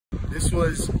This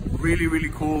was really, really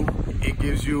cool. It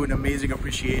gives you an amazing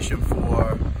appreciation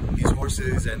for these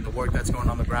horses and the work that's going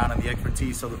on the ground and the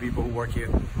expertise of the people who work here.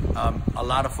 A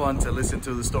lot of fun to listen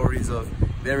to the stories of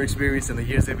their experience and the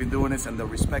years they've been doing this and the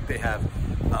respect they have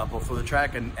both for the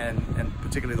track and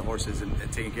particularly the horses and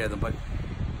taking care of them. But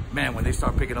man, when they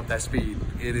start picking up that speed,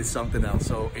 it is something else.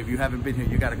 So if you haven't been here,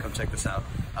 you got to come check this out.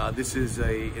 This is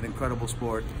an incredible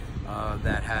sport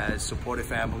that has supported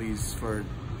families for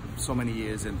so many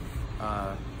years, and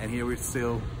here we're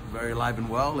still very alive and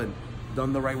well and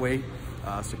done the right way.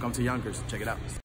 So come to Yonkers, check it out.